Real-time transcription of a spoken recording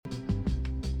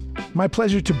my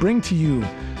pleasure to bring to you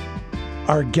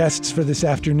our guests for this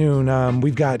afternoon.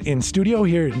 We've got in studio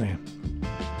here in the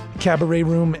Cabaret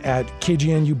Room at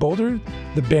KGNU Boulder,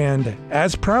 the band,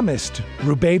 as promised,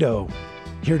 Rubedo,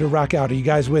 here to rock out. Are you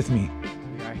guys with me?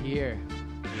 We are here.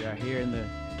 We are here in the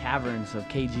caverns of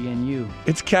KGNU.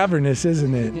 It's cavernous,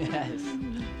 isn't it? Yes.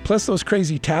 Plus those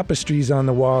crazy tapestries on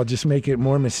the wall just make it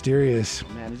more mysterious.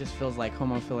 Man, it just feels like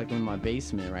home. I feel like I'm in my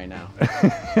basement right now.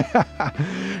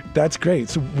 That's great.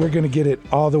 So we're going to get it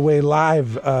all the way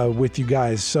live with you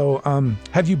guys. So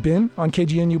have you been on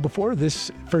KGNU before?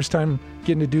 This first time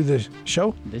getting to do the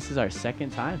show? This is our second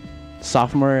time.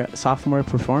 Sophomore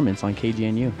performance on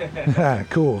KGNU.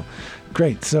 Cool.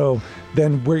 Great. So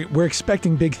then we're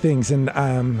expecting big things. And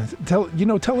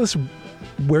tell us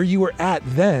where you were at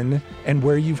then and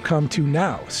where you've come to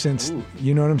now since. Ooh.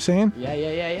 You know what I'm saying?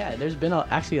 Yeah. There's been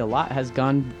actually a lot has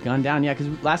gone down. Yeah,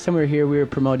 because last time we were here, we were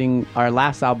promoting our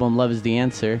last album, Love Is The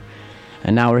Answer.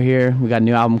 And now we're here. We got a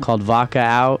new album called Vaca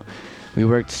out. We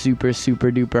worked super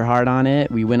duper hard on it.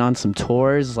 We went on some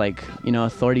tours, like,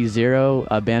 Authority Zero,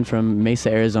 a band from Mesa,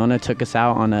 Arizona, took us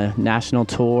out on a national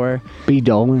tour. B.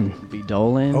 Dolan.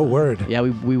 Oh, word. Yeah,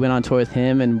 we went on tour with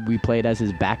him, and we played as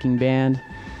his backing band.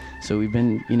 So we've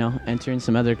been, entering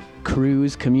some other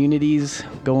crews, communities,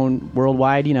 going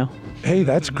worldwide, Hey,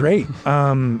 that's great.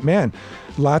 Man,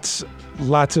 lots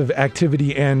of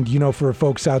activity. And, for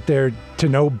folks out there to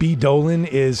know, B. Dolan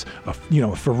is, a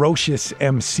ferocious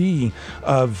MC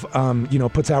of,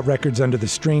 puts out records under the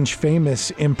Strange Famous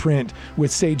imprint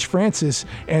with Sage Francis,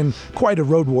 and quite a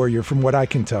road warrior from what I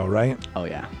can tell, right? Oh,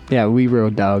 yeah. Yeah, we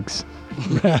road dogs.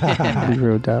 We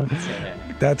road dogs.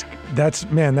 That's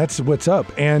what's up.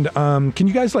 And can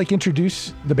you guys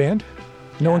introduce the band?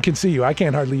 No one can see you. I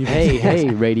can't hardly even see you. Hey,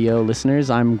 radio listeners.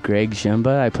 I'm Greg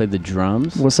Zhimba. I play the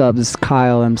drums. What's up? This is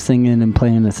Kyle. I'm singing and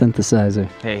playing the synthesizer.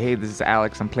 Hey, this is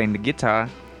Alex. I'm playing the guitar.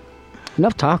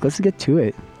 Enough talk. Let's get to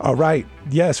it. All right.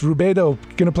 Yes, Rubedo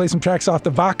going to play some tracks off the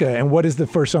Vaca. And what is the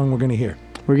first song we're going to hear?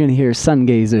 We're going to hear Sun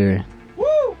Gazer.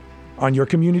 Woo! On your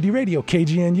community radio,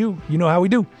 KGNU. You know how we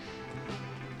do.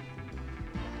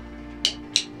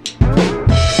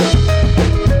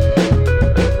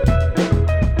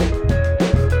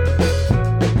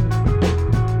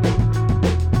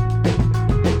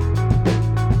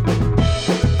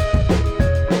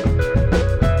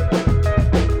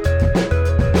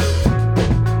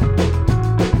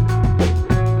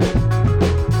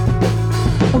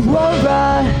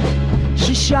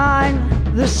 Shine,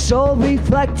 the soul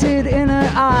reflected in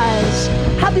her eyes.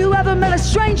 Have you ever met a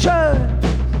stranger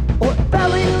or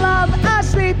fell in love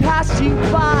as they passed you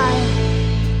by?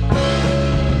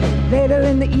 Later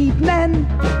in the evening,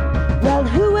 well,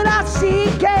 who would I see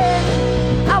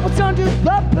again? I was under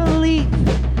the belief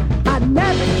I'd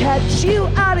never catch you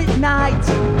out at night.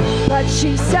 But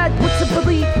she said, what's a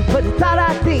belief? But I thought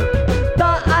I think,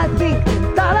 thought I think,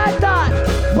 thought I thought.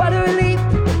 What a relief,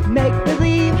 make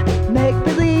believe,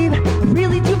 I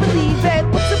really do believe it.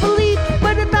 What's a belief?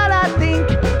 But I thought I think,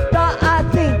 thought I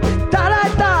think, thought I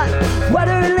thought. What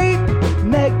a relief,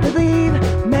 make believe,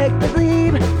 I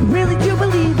really do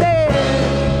believe it.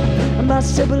 I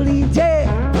must have believed it,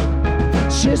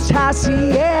 just how I see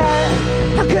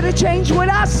it. How could I change what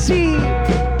I see?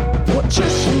 Well,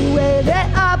 just the way that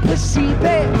I perceive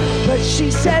it. But she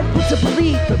said, what's a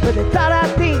belief? But I thought I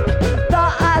think,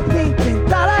 thought I think, and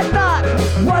thought I thought.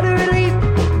 What a relief,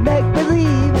 make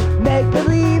believe,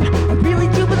 I really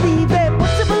do believe it.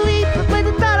 What's a belief? But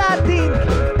I thought I think,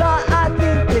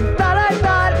 and thought I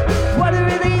thought. What a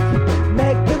relief,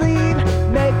 make believe,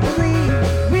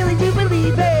 really do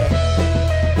believe it.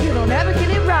 You don't ever get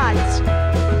it right,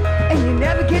 and you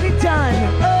never get it done.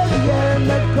 Oh yeah, in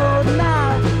the golden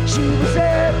hour, she was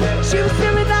there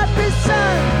without the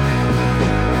sun.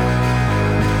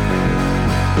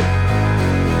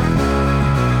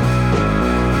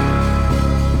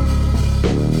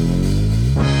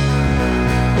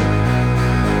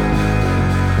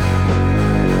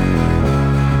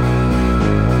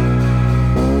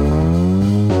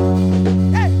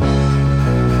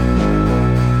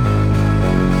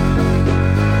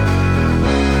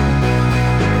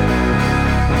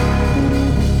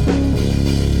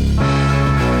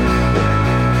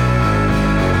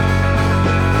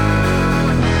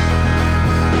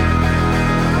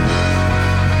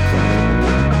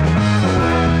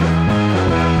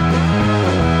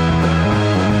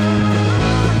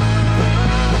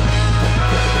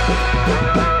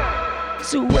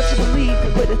 So what's a belief?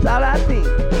 But I thought I think,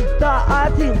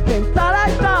 and thought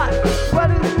I thought. What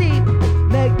a relief,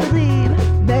 make believe,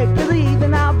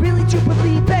 and I really do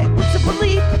believe it. What's a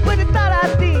belief? But I thought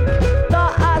I think,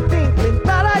 and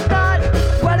thought I thought.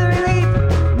 What a relief,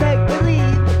 make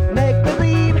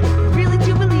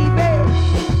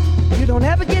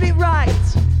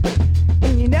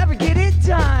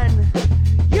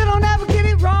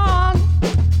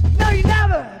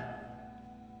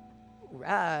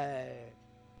Right.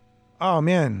 Oh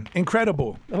man,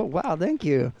 incredible. Oh, wow. Thank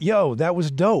you. Yo, that was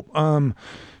dope. And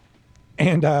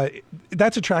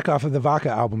that's a track off of the Vaca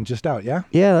album just out, yeah?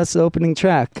 Yeah, that's the opening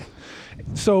track.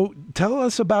 So tell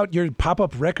us about your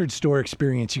pop-up record store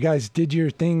experience. You guys did your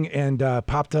thing and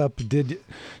popped up, did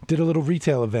a little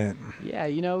retail event. Yeah,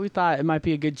 we thought it might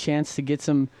be a good chance to get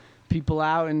some people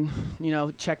out and,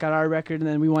 check out our record. And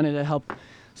then we wanted to help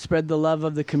spread the love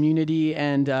of the community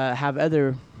and have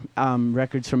other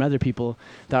records from other people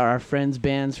that are our friends'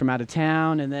 bands from out of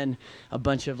town. And then a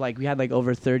bunch of, we had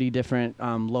over 30 different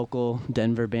local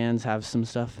Denver bands have some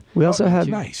stuff. We also had,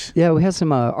 nice. Yeah, we had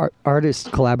some artists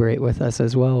collaborate with us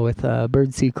as well with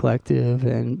Birdseed Collective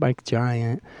and Mike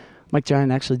Giant. Mike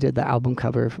Giant actually did the album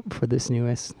cover for this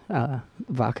newest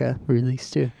Vaca release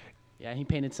too. Yeah, he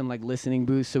painted some listening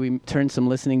booths. So we turned some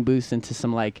listening booths into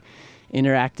some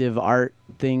interactive art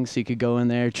things, so you could go in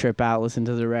there, trip out, listen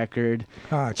to the record,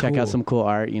 check out some cool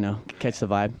art, catch the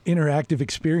vibe. Interactive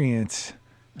experience.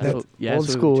 That's old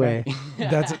school way.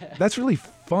 That's really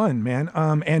fun, man.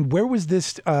 And where was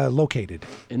this located?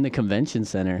 In the convention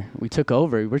center. We took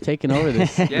over. We're taking over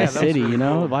this, this city, really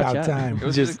cool. Watch About out. time. It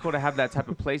was really cool to have that type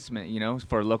of placement,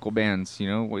 for local bands.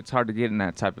 It's hard to get in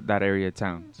that area of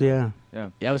town. So, Yeah. Yeah,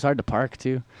 it was hard to park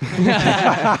too.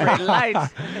 Great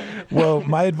lights. Well,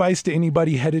 my advice to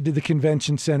anybody headed to the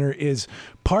convention center is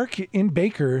park in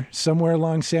Baker somewhere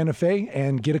along Santa Fe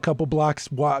and get a couple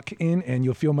blocks, walk in, and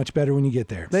you'll feel much better when you get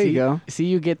there. There you go. See,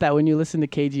 you get that when you listen to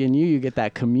KGNU, you get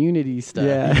that community stuff.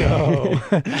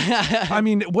 Yeah. I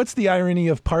mean, what's the irony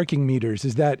of parking meters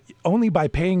is that only by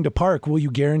paying to park will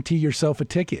you guarantee yourself a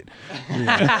ticket.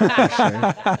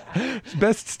 Yeah, It's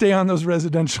best to stay on those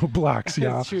residential blocks,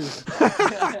 y'all. That's true.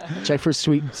 Check for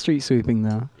street sweeping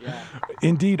though. Yeah.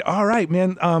 Indeed. All right,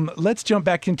 man. Let's jump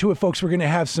back into it, folks. We're going to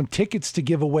have some tickets to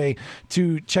give away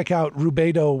to check out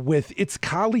Rubedo with It's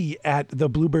Kali at the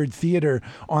Bluebird Theater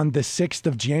on the 6th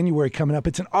of January coming up.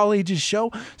 It's an all-ages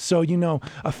show, so,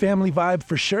 a family vibe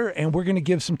for sure, and we're going to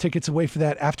give some tickets away for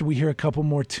that after we hear a couple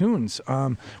more tunes.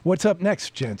 What's up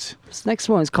next, gents? This next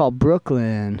one is called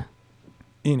Brooklyn.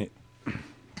 In it.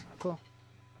 Cool.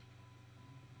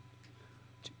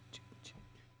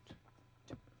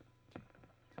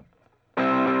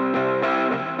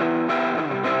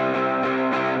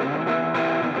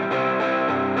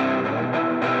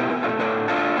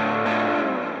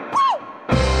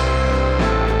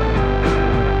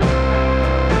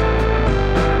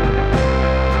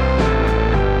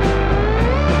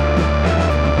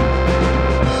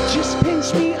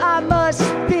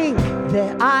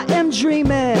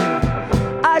 Dreaming,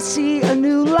 I see a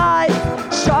new life.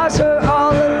 Stars are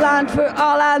all aligned for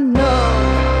all I know.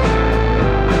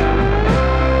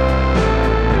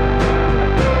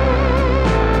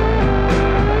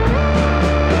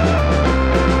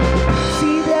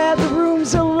 See there the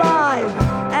room's alive,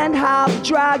 and how the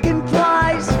dragon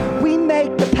flies. We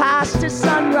make the past a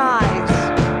sunrise.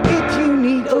 If you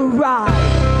need a ride,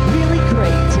 really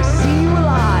great to see you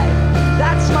alive.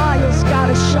 That smile's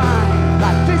gotta shine.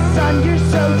 Like the sun, you're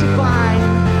so divine.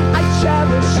 I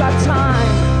cherish our time.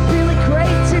 Really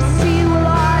great to see you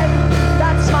alive.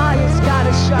 That smile's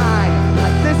gotta shine.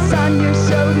 Like the sun, you're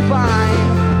so divine.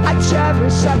 I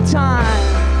cherish our time.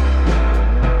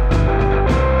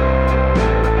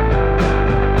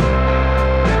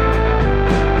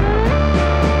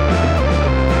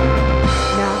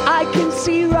 Now I can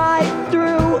see right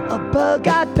through a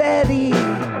bug-eyed Betty.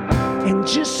 And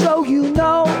just so you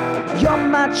know, you're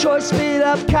my choice, fit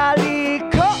up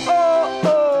calico.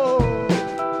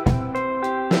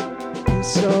 And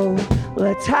so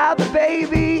let's have a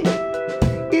baby.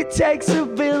 It takes a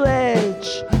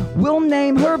village. We'll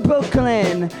name her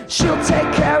Brooklyn. She'll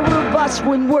take care of us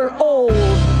when we're old.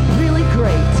 Really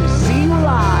great to see you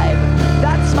alive.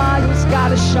 That smile's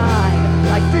gotta shine.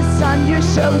 Like the sun, you're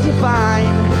so divine.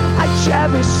 I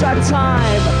cherish our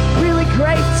time. Really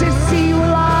great to see you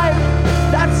alive.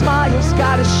 That smile's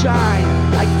gotta shine.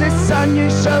 Like the sun, you're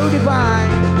so divine.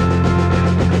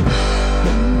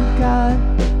 You got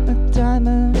a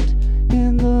diamond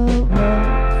in the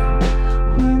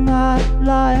rough. When that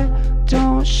light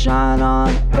don't shine on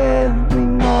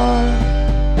anymore.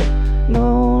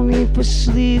 No need for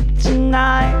sleep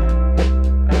tonight.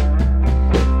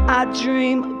 I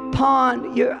dream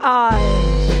upon your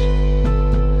eyes.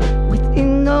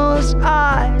 Within those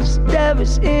eyes there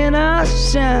is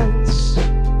innocence.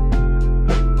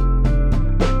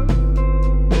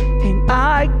 And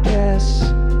I guess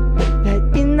that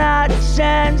in that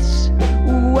sense,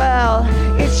 well,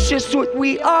 it's just what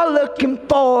we are looking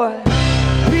for.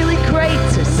 Really great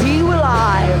to see you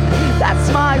alive. That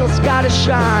smile's gotta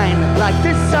shine. Like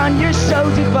the sun, you're so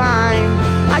divine.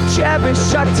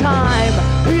 cherish our time.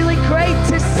 Really great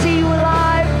to see you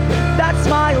alive. That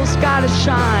smile's gotta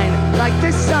shine. Like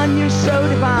the sun, you're so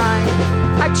divine.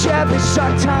 I cherish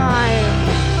our time.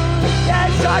 Yeah,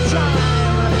 it's our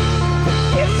time.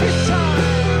 It's your time.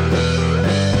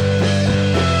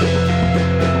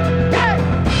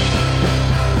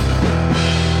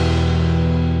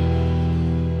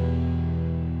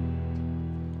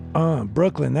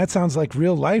 Brooklyn, that sounds like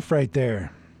real life right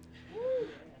there.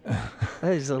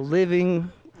 That is a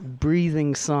living,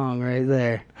 breathing song right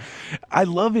there. I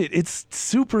love it. It's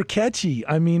super catchy.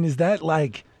 I mean, is that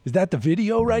the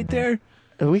video right there?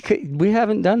 We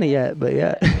haven't done it yet, but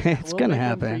yeah, it's gonna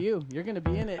happen. For you, you're gonna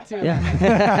be in it too.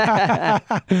 Yeah.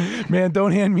 Man,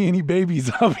 don't hand me any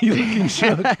babies. I'll be looking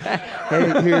shook.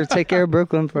 Hey, here, take care of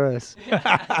Brooklyn for us.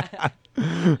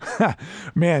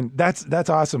 Man, that's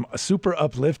awesome. Super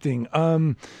uplifting. That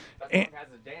song has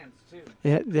a dance too.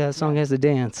 Yeah, that song has a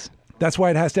dance. That's why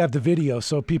it has to have the video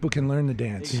so people can learn the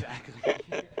dance. Exactly.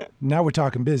 Now we're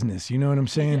talking business. You know what I'm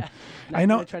saying? Yeah. I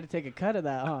know. Try to take a cut of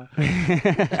that, huh?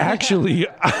 Actually,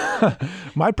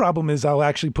 my problem is I'll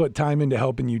actually put time into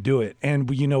helping you do it. And,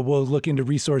 we'll look into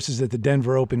resources at the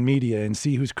Denver Open Media and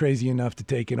see who's crazy enough to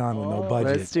take it on with no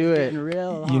budget. Let's do it. Getting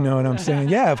real, huh? You know what I'm saying?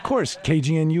 Yeah, of course.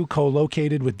 KGNU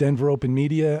co-located with Denver Open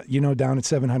Media, down at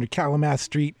 700 Calumet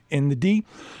Street in the D.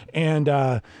 And,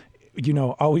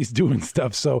 always doing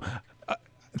stuff. So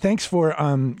thanks for,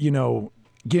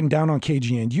 getting down on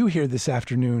KGNU here this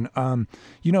afternoon.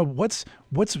 What's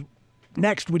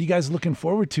next? What are you guys looking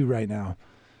forward to right now?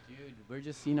 Dude, we're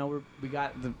just, we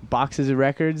got the boxes of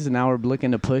records, and now we're looking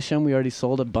to push them. We already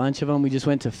sold a bunch of them. We just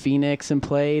went to Phoenix and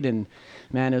played, and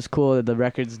man, it was cool that the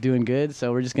record's doing good.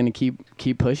 So we're just gonna keep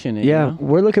pushing it. Yeah,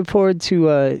 we're looking forward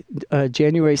to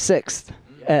January 6th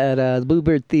at the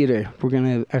Bluebird Theater. We're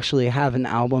gonna actually have an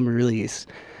album release.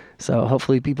 So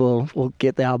hopefully people will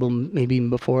get the album maybe even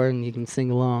before, and you can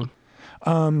sing along.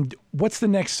 What's the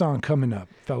next song coming up,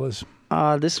 fellas?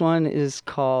 This one is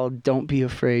called Don't Be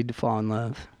Afraid to Fall in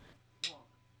Love. 1,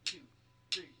 2,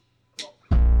 3, 4.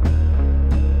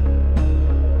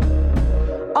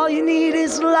 All you need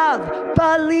is love,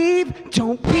 believe,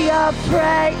 don't be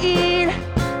afraid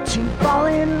to fall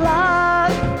in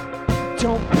love.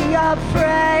 Don't be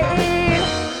afraid.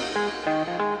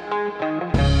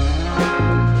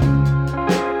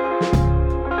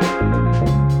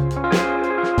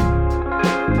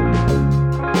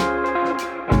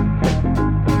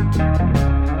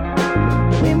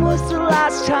 When was the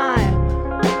last time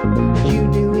you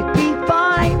knew it'd be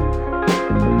fine?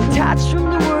 Detached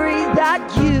from the worry that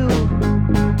you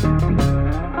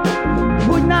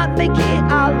would not make it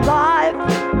alive.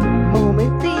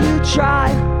 Moment that you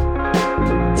tried,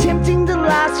 tempting the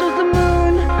last of the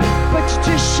moon, but you're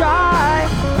just shy.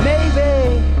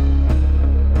 Maybe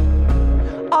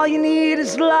all you need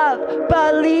is love,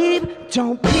 believe.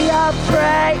 Don't be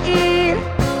afraid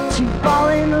to fall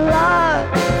in love.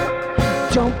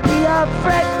 Don't be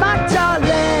afraid, my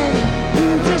darling,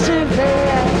 you deserve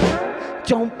it.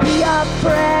 Don't be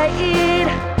afraid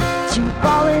to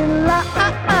fall in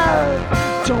love.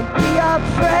 Don't be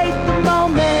afraid the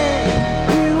moment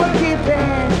you are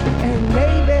given. And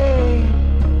maybe,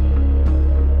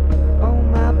 oh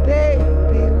my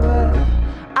baby, well,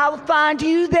 I will find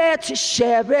you there to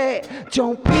share it.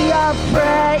 Don't be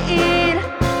afraid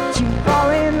to fall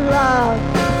in love.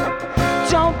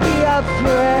 Don't be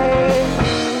afraid.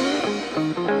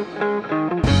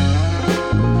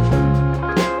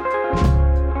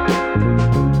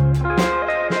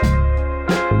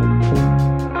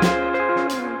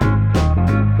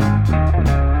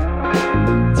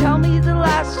 Tell me the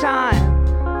last time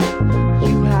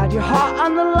you had your heart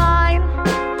on the line.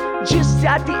 Just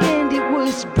at the end it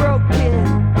was broken.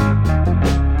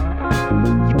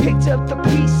 You picked up the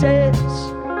pieces,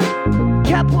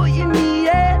 kept what you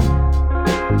needed,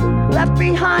 left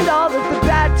behind all of the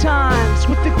bad times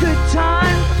with the good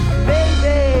time,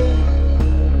 baby.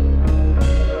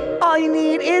 All you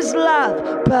need is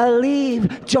love, believe.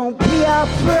 Don't be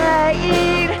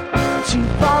afraid to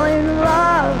fall in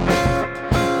love.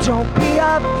 Don't be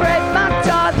afraid, my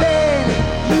darling,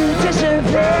 you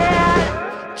deserve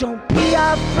it. Don't be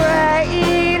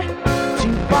afraid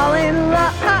to fall in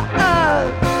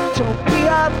love. Don't be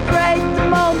afraid the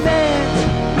moment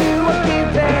you are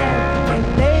given. And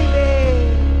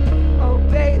baby, oh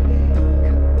baby,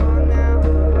 come on now,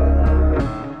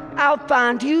 I'll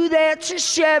find you there to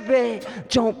share it.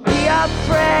 Don't be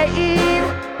afraid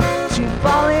to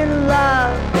fall in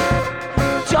love.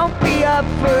 Don't be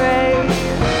afraid.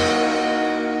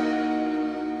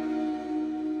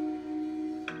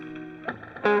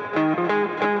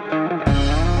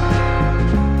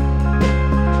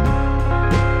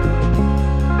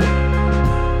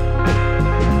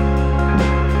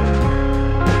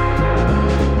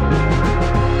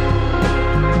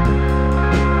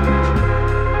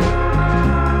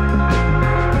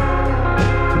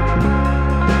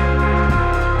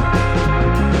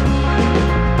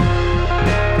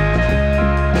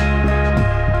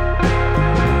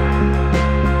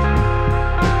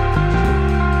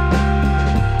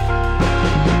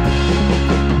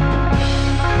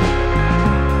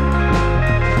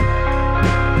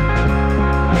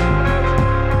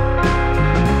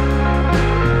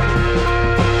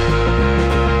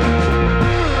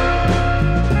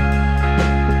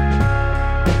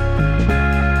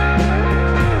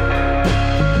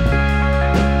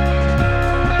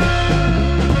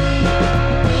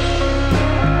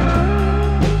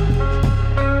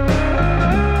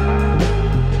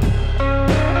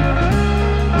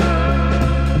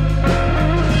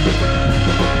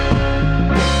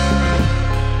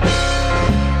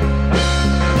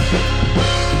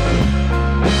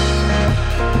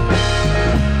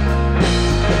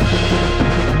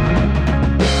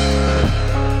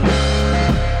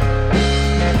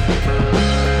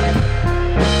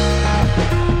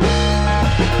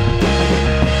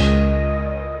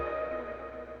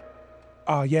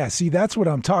 Oh, yeah. See, that's what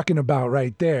I'm talking about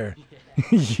right there.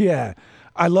 Yeah.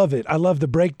 I love it. I love the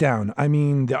breakdown. I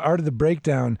mean, the art of the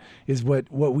breakdown is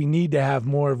what we need to have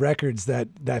more records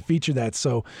that feature that.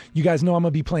 So you guys know I'm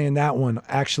going to be playing that one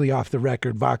actually off the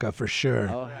record, Vaca, for sure.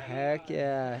 Oh, heck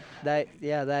yeah. That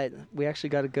we actually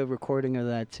got a good recording of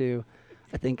that, too.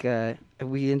 I think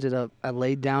we ended up, I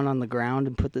laid down on the ground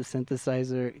and put the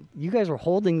synthesizer. You guys were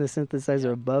holding the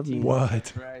synthesizer above me.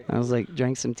 What? Right. I was like,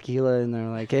 drank some tequila, and they're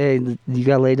like, hey, you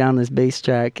got to lay down this bass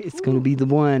track. It's going to be the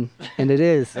one. And it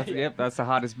is. Yep, that's the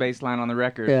hottest bass line on the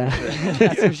record. Yeah.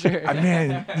 That's for sure.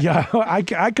 Man, yeah, I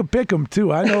could pick them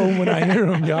too. I know when I hear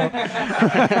them, y'all.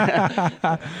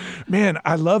 Man,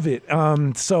 I love it.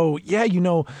 So, yeah,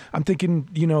 I'm thinking,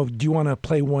 do you want to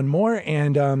play one more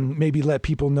and maybe let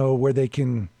people know where they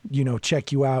can,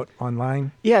 check you out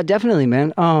online? Yeah, definitely,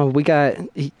 man. We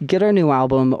get our new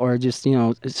album or just,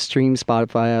 stream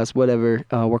Spotify us, whatever.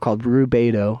 We're called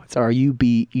Rubedo. It's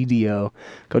Rubedo.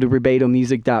 Go to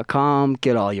rubedomusic.com,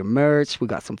 get all your merch. We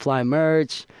got some fly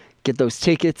merch. Get those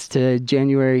tickets to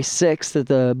January 6th at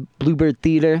the Bluebird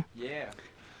Theater. Yeah.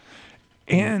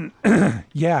 And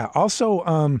yeah,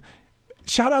 also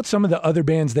shout out some of the other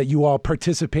bands that you all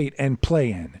participate and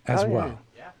play in as well.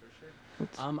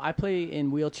 I play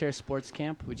in Wheelchair Sports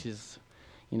Camp, which is,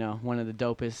 one of the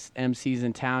dopest MCs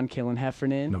in town, killing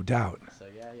Heffernan. No doubt. So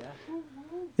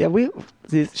Yeah,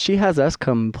 she has us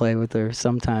come and play with her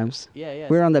sometimes. Yeah.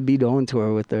 We were on the B. Dolan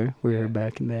tour with her. We were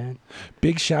back in band.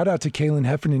 Big shout out to Kaylin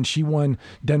Heffernan. She won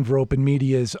Denver Open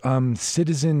Media's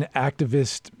Citizen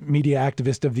Activist Media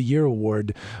Activist of the Year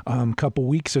award a couple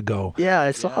weeks ago. Yeah,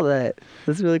 I saw that.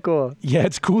 That's really cool. Yeah,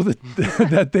 it's cool that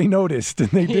that they noticed and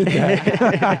they did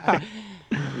that.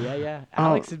 Yeah.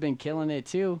 Alex has been killing it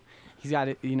too. He's got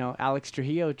it, Alex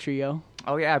Trujillo Trio.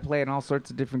 Oh yeah, I play in all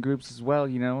sorts of different groups as well. A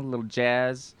little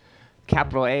jazz,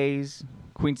 capital A's,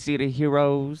 Queen City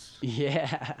Heroes,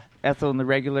 Yeah. Ethel and the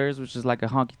Regulars, which is like a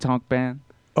honky tonk band.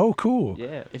 Oh, cool.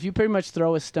 Yeah. If you pretty much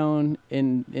throw a stone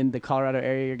in the Colorado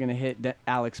area, you're gonna hit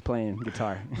Alex playing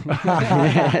guitar.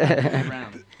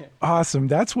 Awesome.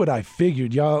 That's what I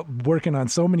figured. Y'all working on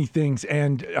so many things,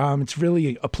 and it's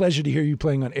really a pleasure to hear you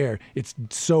playing on air. It's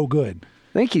so good.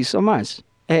 Thank you so much.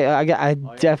 Hey, I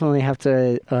definitely have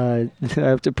to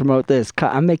promote this.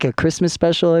 I make a Christmas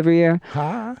special every year.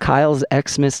 Huh?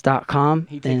 KylesXmas.com.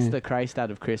 He takes the Christ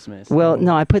out of Christmas. Well,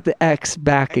 no, I put the X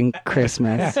back in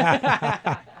Christmas.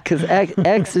 Because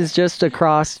X is just a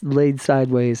cross laid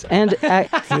sideways. And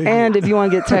if you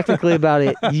want to get technically about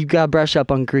it, you got to brush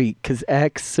up on Greek because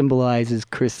X symbolizes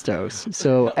Christos.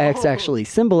 So X actually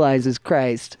symbolizes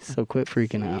Christ. So quit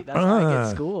freaking out. That's why I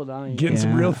get schooled on Getting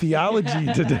some real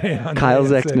theology today. On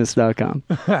KylesXmas.com.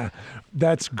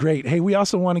 That's great. Hey, we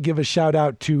also want to give a shout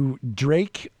out to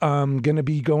Drake. Going to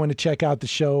be going to check out the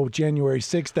show January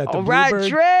 6th at the All right, Bluebird.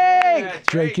 Drake!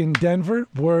 Drake in Denver.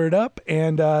 Word up.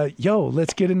 And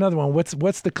let's get another one.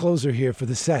 What's the closer here for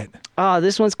the set?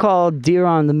 This one's called Deer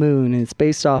on the Moon, and it's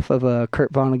based off of a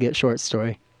Kurt Vonnegut short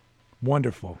story.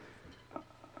 Wonderful.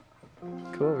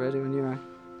 Cool, ready when you are.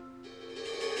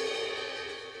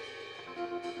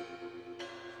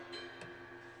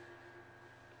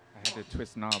 I had to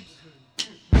twist knobs.